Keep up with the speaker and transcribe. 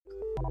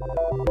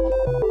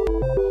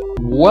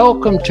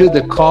Welcome to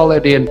the Call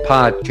It In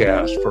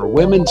podcast for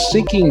women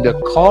seeking to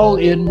call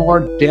in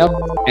more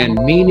depth and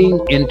meaning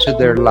into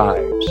their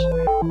lives.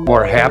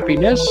 More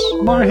happiness,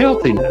 more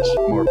healthiness,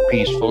 more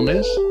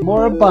peacefulness,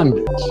 more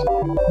abundance,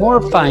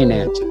 more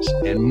finances,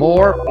 and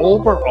more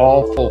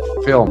overall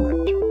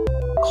fulfillment.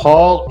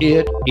 Call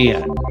it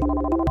in.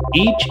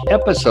 Each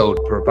episode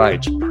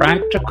provides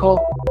practical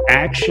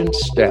action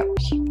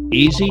steps,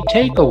 easy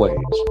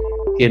takeaways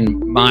in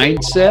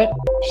mindset,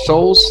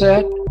 soul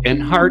set,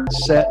 and heart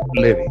set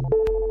living.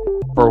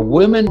 For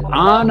women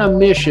on a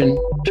mission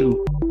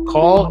to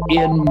call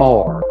in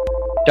more,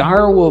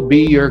 Dara will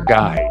be your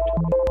guide.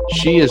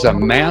 She is a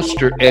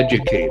master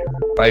educator,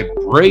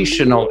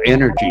 vibrational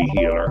energy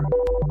healer,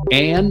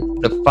 and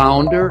the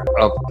founder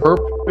of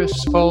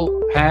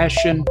Purposeful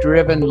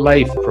Passion-Driven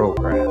Life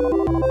Program.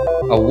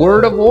 A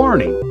word of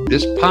warning,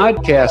 this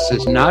podcast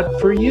is not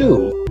for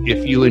you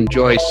if you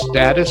enjoy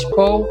status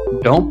quo,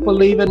 don't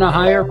believe in a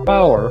higher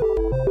power,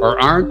 or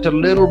aren't a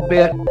little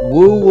bit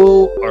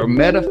woo-woo or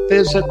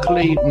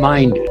metaphysically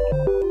minded.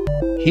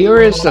 Here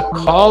is the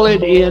Call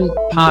It In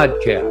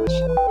podcast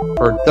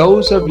for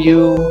those of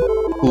you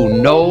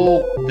who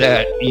know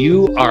that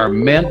you are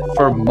meant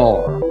for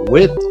more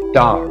with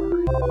Dar.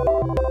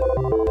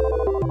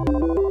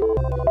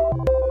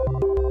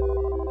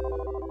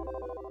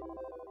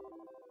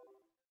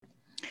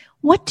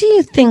 What do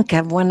you think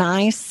of when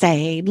I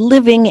say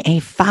living a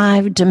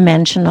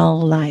 5-dimensional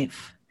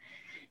life?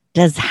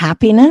 Does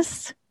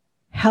happiness,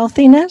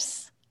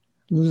 healthiness,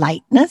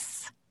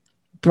 lightness,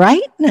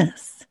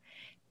 brightness,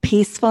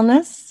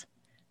 peacefulness,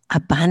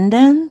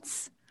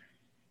 abundance,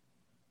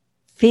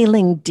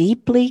 feeling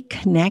deeply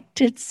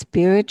connected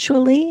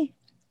spiritually,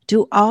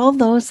 do all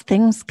those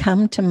things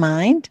come to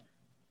mind?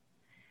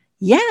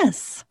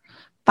 Yes,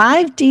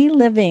 5D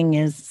living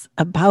is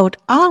about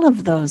all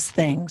of those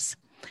things,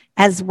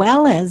 as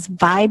well as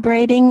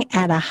vibrating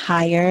at a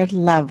higher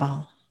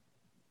level.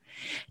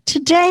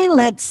 Today,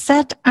 let's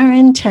set our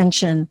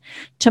intention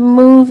to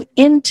move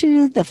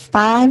into the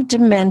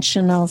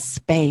 5-dimensional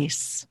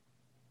space.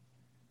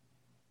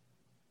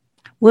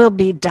 We'll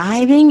be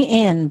diving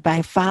in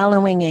by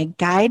following a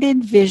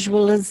guided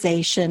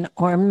visualization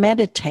or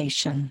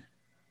meditation.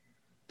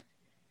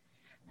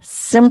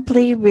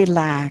 Simply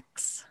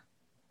relax.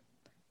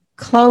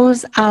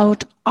 Close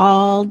out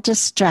all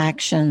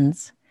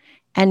distractions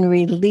and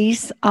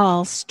release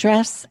all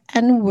stress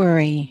and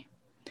worry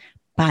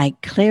by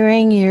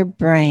clearing your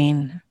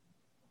brain.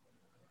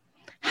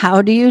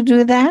 How do you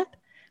do that?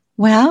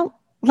 Well,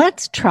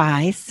 let's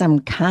try some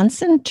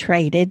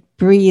concentrated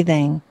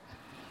breathing.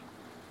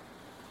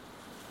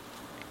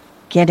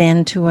 Get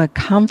into a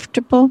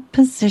comfortable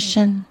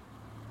position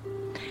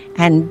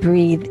and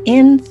breathe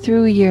in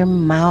through your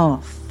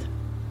mouth.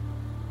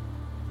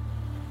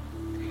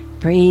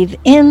 Breathe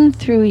in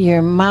through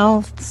your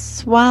mouth,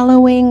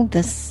 swallowing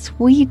the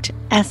sweet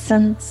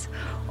essence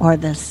or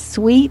the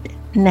sweet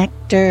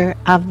nectar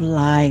of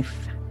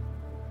life.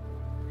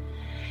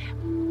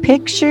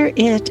 Picture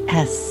it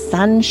as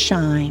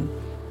sunshine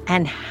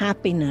and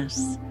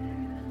happiness,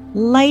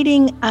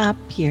 lighting up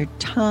your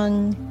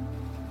tongue,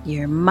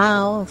 your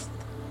mouth,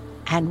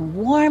 and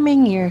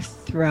warming your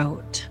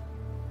throat.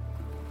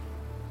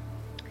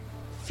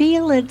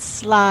 Feel it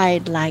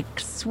slide like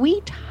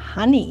sweet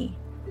honey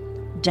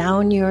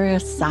down your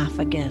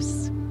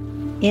esophagus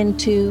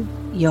into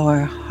your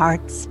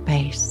heart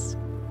space,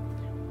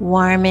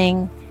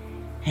 warming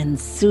and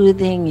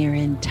soothing your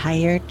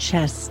entire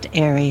chest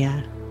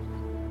area.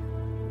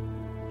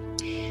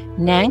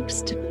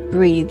 Next,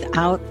 breathe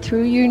out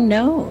through your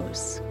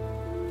nose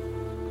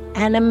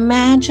and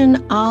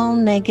imagine all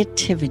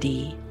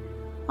negativity,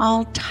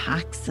 all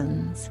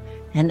toxins,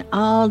 and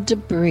all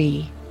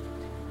debris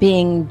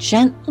being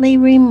gently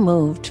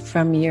removed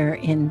from your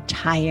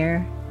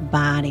entire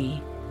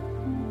body.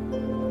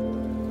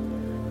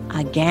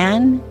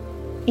 Again,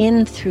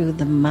 in through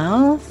the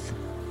mouth,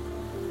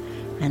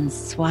 and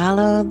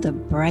swallow the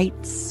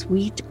bright,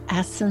 sweet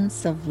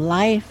essence of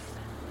life,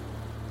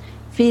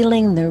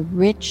 feeling the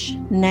rich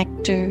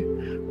nectar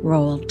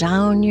roll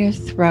down your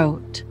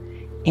throat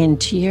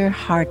into your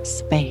heart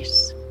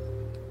space,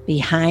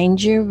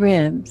 behind your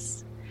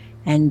ribs,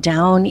 and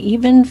down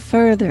even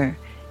further,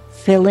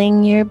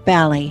 filling your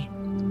belly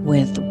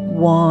with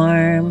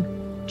warm,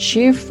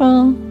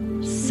 cheerful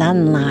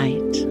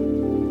sunlight.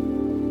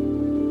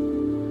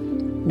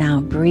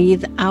 Now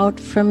breathe out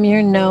from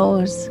your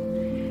nose,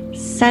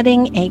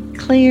 setting a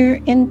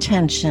clear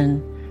intention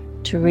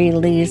to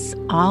release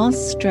all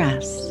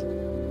stress,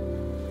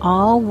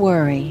 all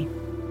worry,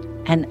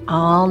 and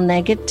all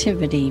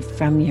negativity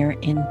from your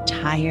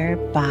entire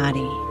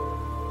body.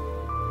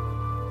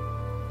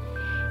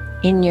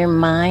 In your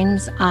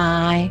mind's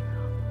eye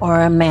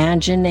or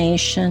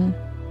imagination,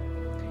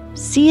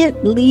 see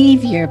it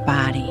leave your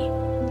body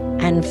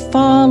and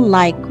fall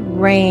like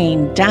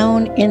rain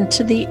down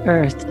into the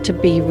earth to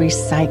be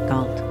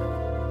recycled.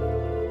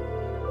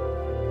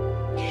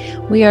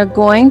 We are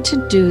going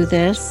to do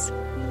this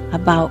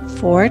about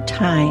 4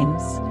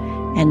 times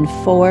and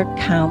 4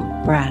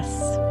 count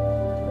breaths.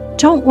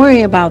 Don't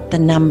worry about the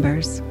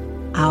numbers.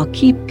 I'll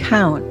keep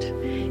count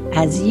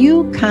as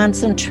you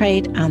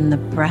concentrate on the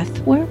breath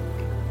work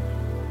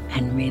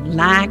and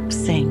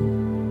relaxing.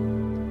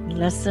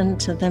 Listen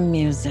to the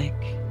music.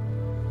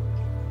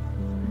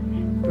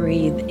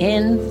 Breathe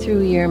in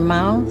through your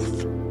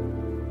mouth,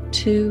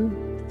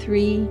 2,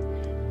 3,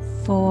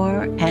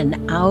 4,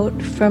 and out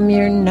from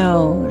your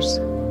nose,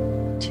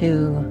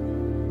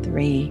 2,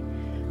 3,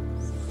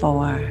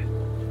 4.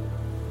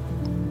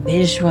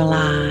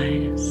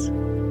 Visualize.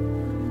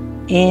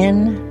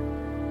 In,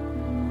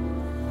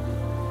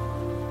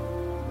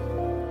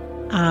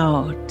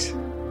 out.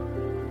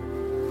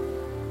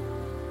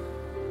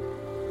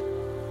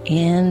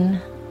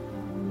 In,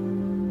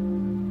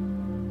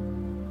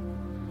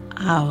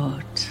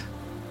 out.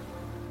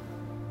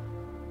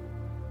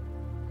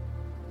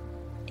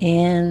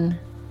 In,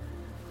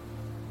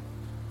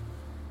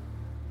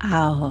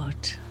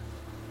 out.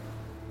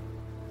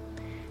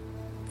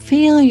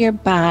 Feel your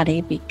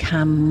body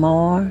become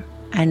more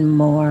and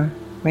more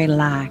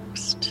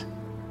relaxed.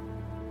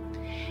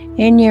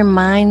 In your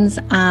mind's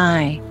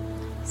eye,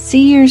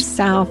 see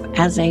yourself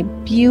as a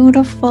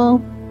beautiful,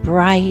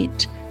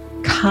 bright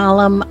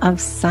column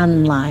of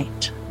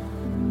sunlight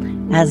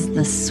as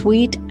the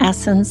sweet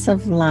essence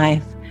of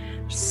life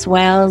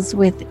swells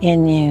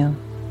within you,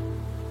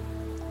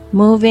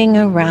 moving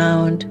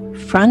around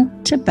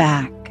front to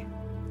back,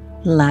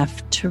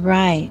 left to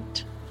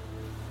right.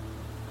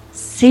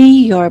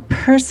 See your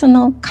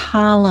personal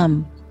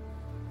column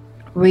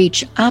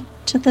reach up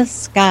to the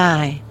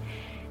sky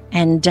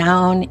and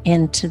down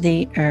into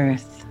the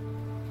earth.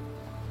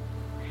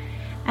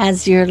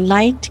 As your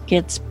light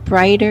gets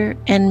brighter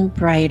and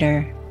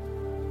brighter,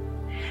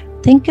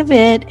 think of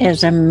it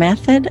as a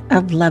method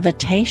of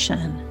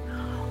levitation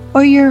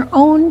or your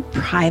own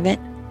private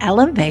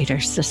elevator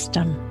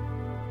system.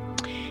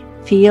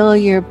 Feel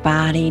your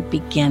body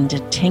begin to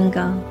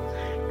tingle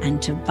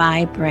and to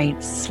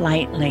vibrate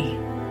slightly.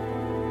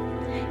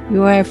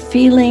 You are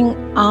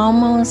feeling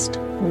almost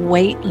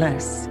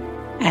weightless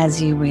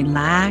as you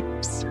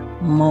relax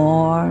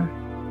more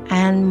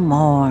and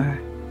more.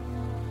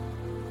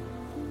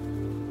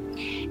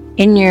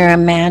 In your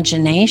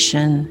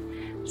imagination,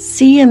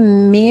 see a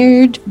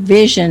mirrored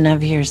vision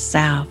of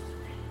yourself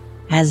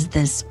as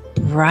this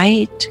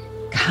bright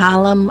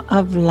column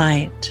of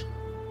light,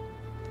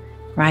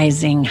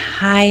 rising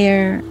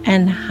higher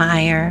and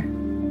higher,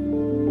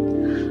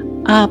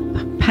 up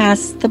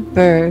past the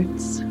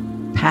birds,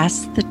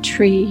 past the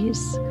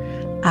trees,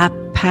 up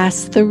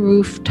past the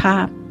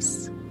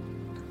rooftops,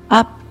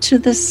 up to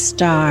the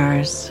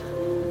stars,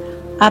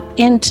 up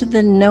into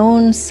the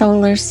known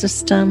solar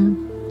system,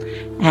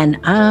 and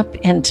up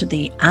into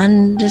the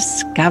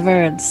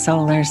undiscovered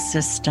solar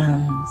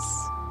systems,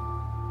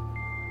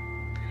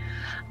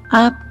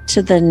 up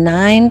to the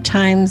 9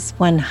 times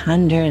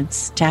 100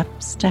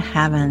 steps to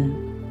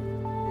heaven.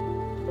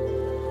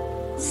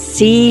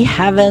 See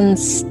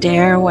heaven's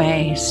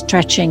stairway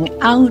stretching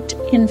out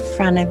in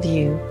front of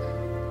you,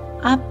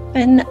 up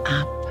and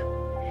up.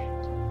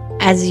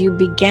 As you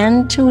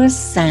begin to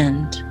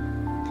ascend,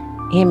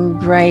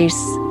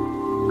 embrace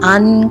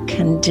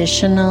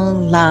unconditional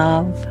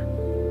love.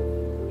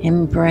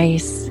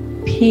 Embrace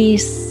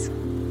peace.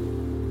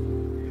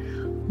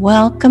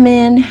 Welcome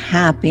in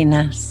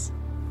happiness,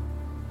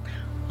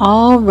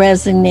 all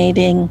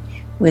resonating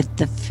with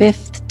the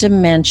 5th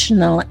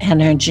dimensional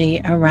energy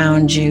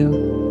around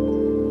you.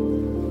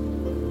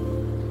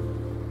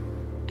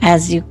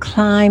 As you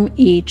climb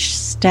each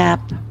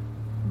step,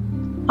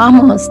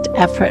 almost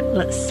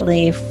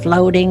effortlessly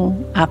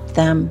floating up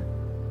them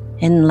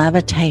in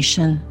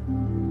levitation,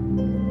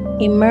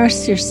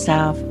 immerse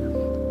yourself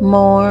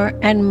more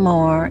and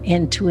more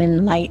into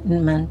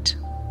enlightenment,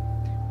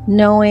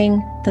 knowing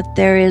that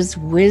there is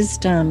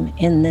wisdom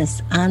in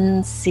this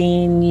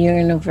unseen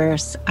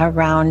universe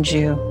around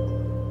you.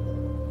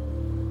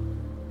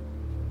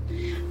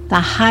 The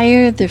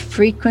higher the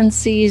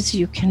frequencies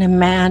you can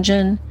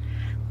imagine,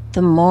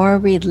 the more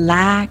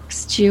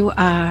relaxed you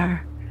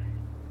are.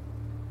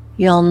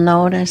 You'll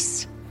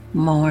notice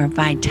more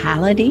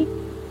vitality,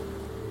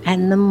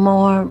 and the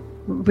more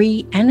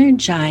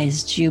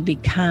re-energized you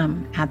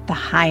become at the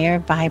higher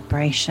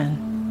vibration.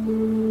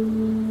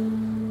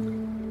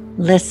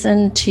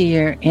 Listen to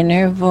your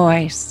inner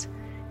voice,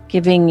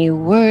 giving you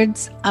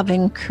words of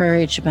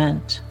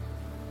encouragement.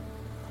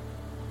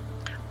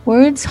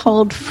 Words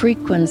hold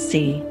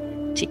frequency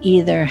to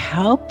either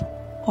help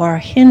or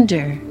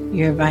hinder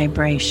your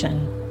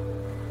vibration.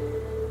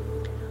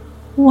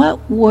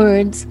 What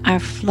words are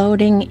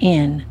floating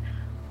in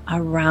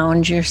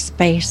around your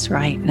space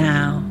right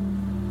now?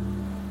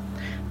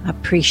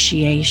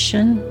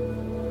 Appreciation,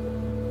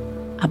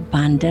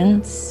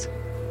 abundance,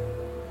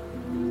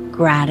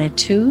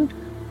 gratitude,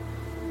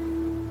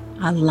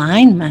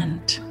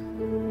 alignment,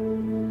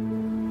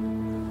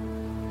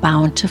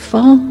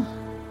 bountiful,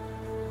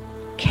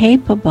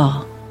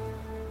 capable,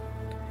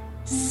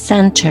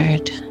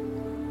 centered,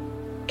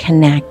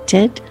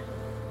 connected,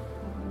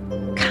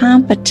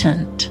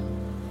 competent,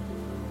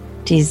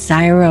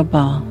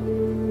 desirable,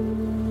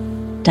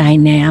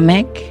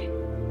 dynamic,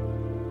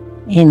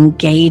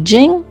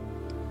 engaging,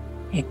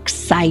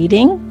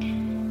 exciting,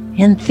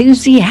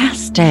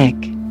 enthusiastic,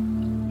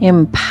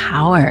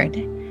 empowered,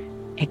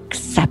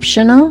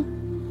 exceptional,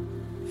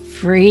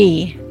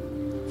 free,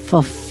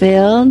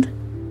 fulfilled,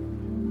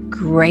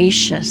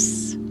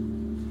 gracious,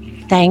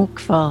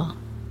 thankful,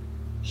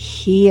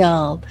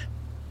 healed,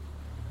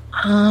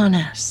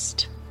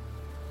 honest,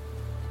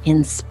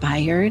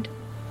 inspired,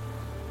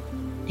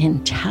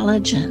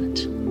 intelligent,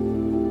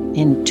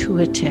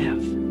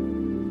 intuitive,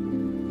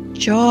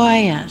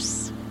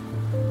 joyous,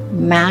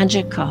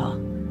 magical,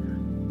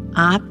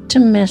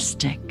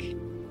 optimistic,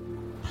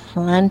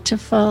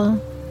 plentiful,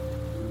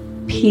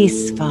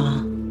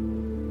 peaceful.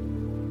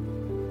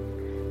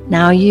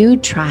 Now you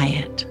try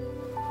it.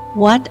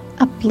 What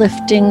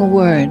uplifting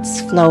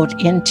words float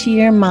into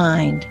your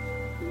mind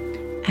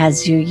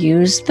as you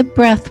use the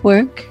breath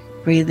work,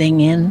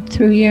 breathing in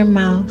through your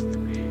mouth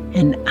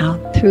and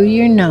out through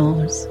your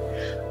nose,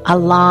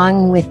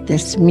 along with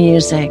this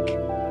music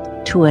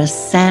to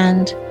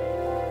ascend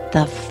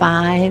the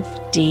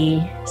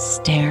 5D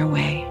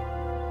stairway.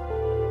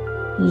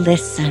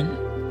 Listen.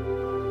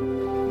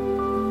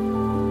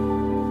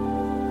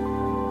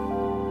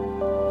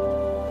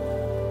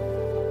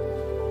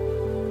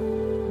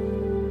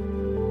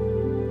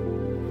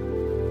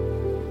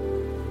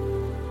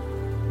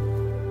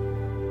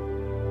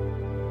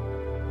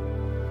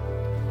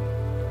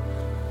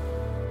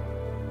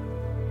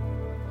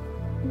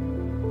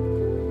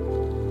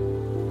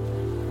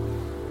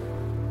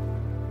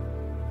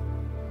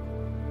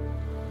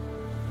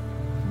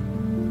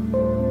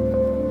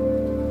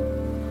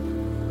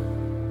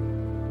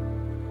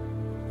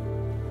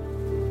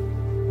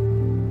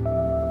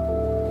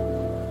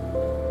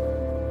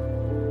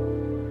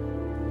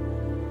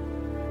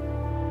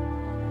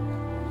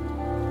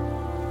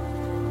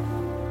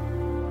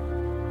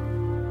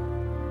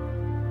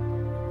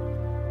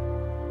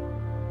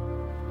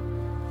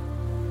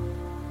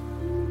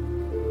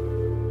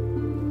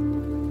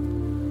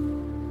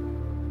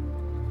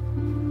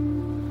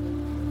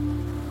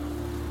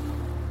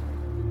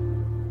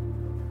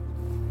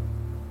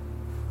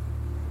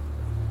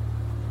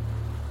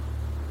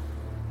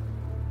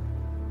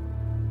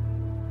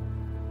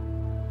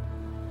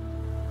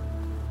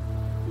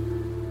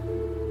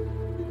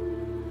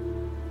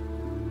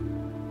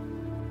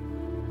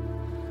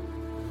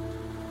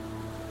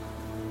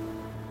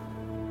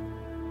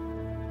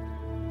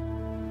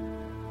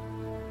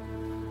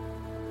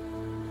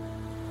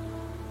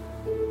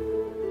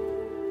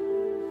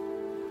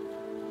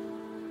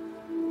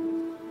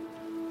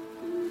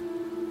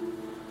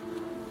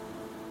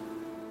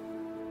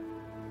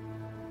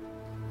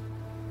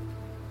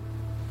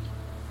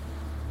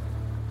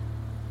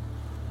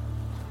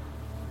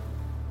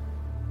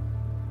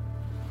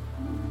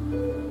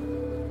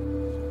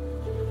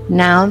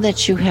 Now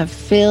that you have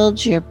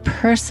filled your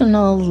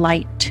personal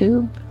light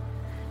tube,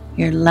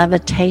 your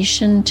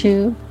levitation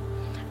tube,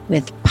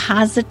 with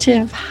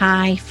positive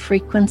high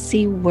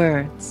frequency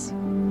words,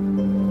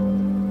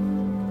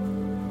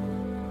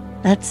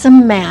 let's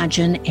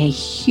imagine a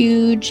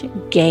huge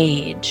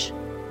gauge.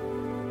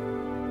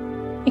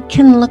 It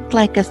can look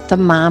like a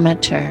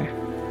thermometer.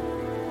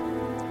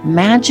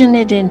 Imagine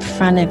it in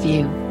front of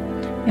you,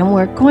 and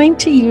we're going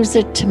to use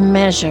it to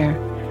measure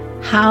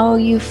how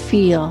you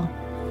feel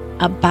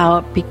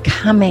about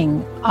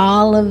becoming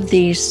all of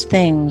these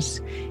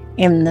things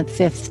in the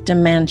fifth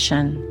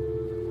dimension,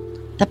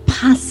 the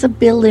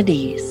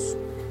possibilities,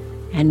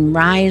 and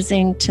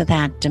rising to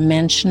that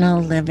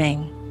dimensional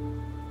living.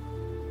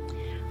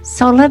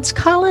 So let's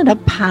call it a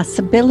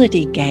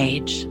possibility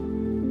gauge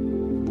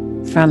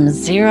from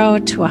 0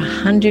 to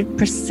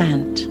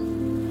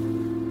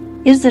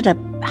 100%. Is it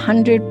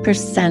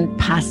 100%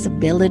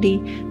 possibility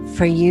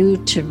for you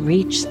to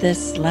reach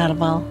this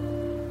level?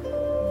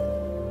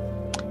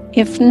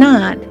 If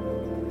not,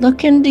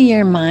 look into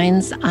your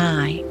mind's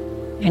eye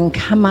and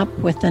come up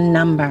with a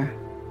number.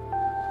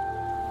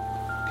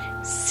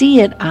 See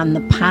it on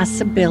the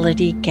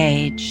possibility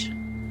gauge.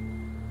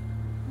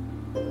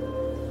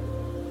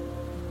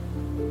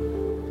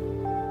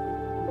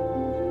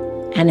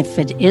 And if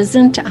it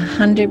isn't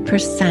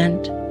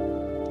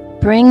 100%,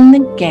 bring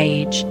the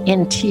gauge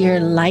into your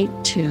light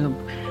tube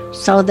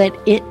so that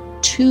it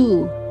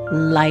too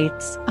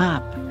lights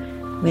up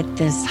with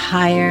this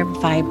higher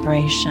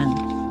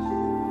vibration.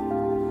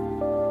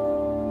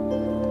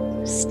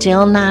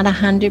 Still not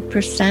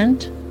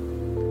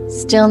 100%?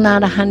 Still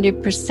not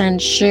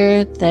 100%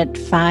 sure that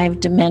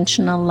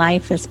five-dimensional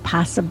life is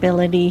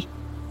possibility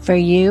for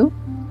you?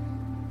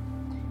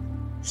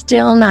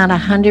 Still not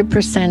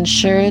 100%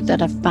 sure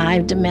that a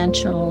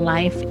five-dimensional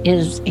life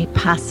is a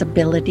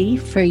possibility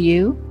for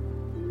you?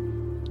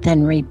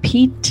 Then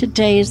repeat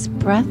today's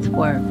breath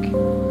work.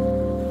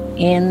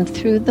 In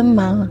through the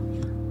mouth,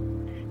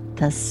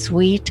 the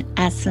sweet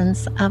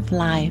essence of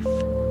life.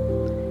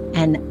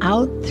 And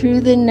out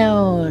through the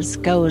nose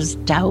goes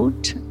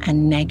doubt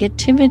and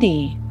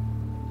negativity,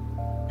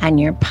 and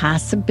your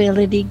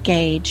possibility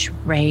gauge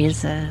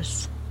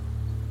raises.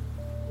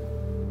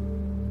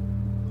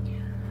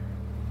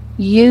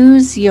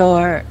 Use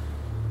your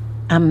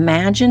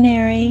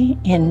imaginary,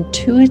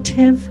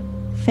 intuitive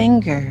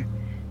finger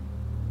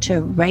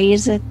to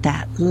raise it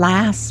that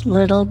last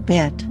little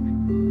bit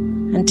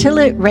until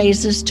it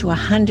raises to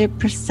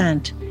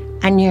 100%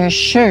 and you're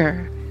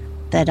sure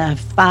that a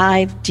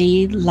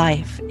 5D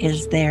life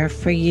is there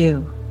for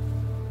you.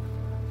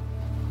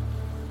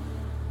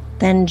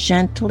 Then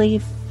gently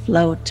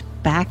float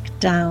back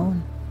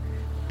down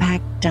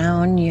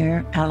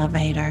your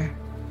elevator,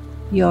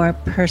 your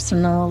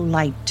personal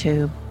light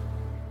tube,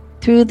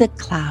 through the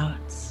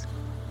clouds,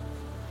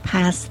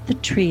 past the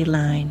tree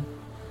line,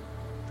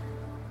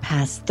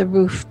 past the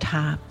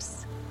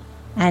rooftops,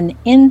 and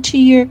into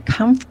your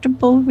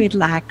comfortable,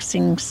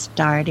 relaxing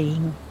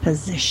starting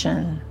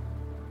position.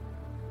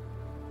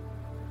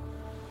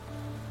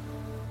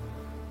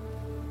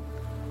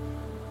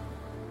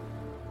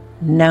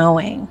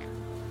 Knowing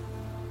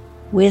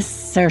with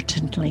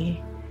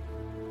certainty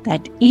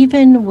that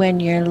even when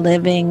you're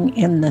living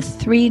in the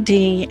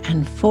 3D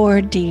and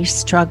 4D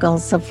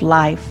struggles of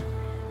life,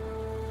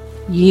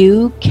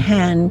 you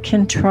can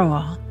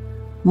control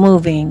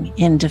moving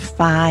into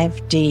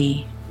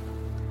 5D.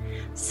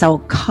 So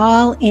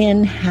call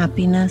in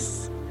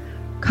happiness,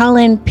 call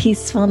in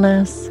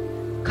peacefulness,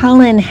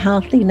 call in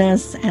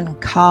healthiness, and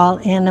call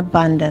in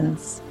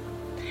abundance.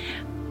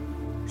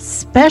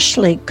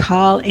 Especially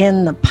call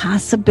in the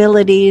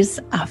possibilities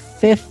of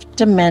fifth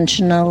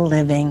dimensional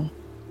living.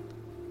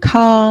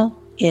 Call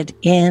it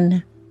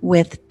in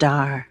with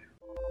Dar.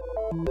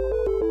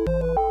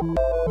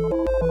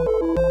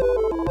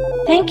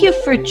 Thank you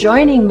for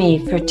joining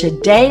me for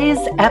today's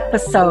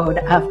episode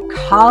of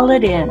Call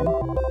It In.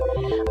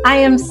 I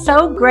am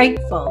so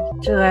grateful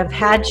to have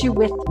had you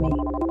with me.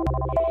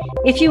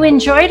 If you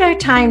enjoyed our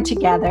time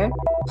together,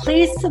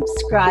 please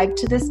subscribe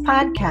to this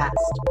podcast.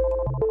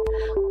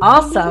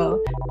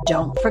 Also,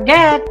 don't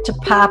forget to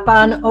pop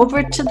on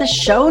over to the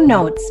show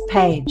notes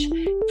page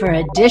for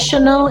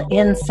additional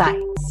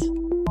insights.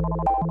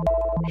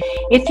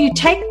 If you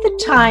take the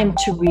time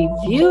to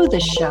review the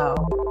show,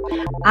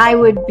 I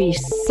would be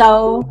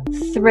so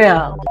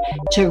thrilled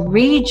to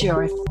read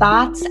your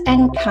thoughts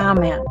and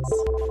comments.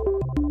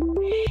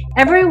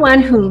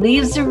 Everyone who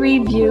leaves a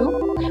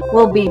review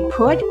will be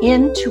put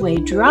into a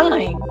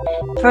drawing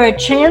for a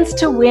chance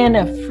to win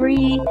a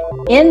free,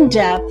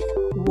 in-depth,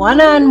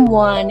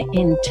 one-on-one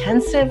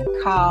intensive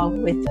call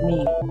with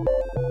me.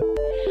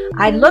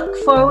 I look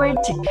forward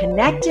to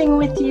connecting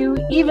with you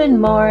even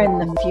more in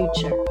the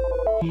future.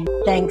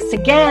 Thanks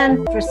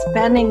again for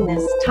spending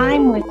this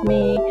time with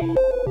me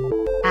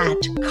at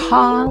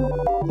Call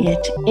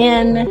It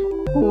In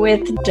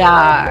with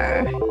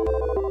Dar.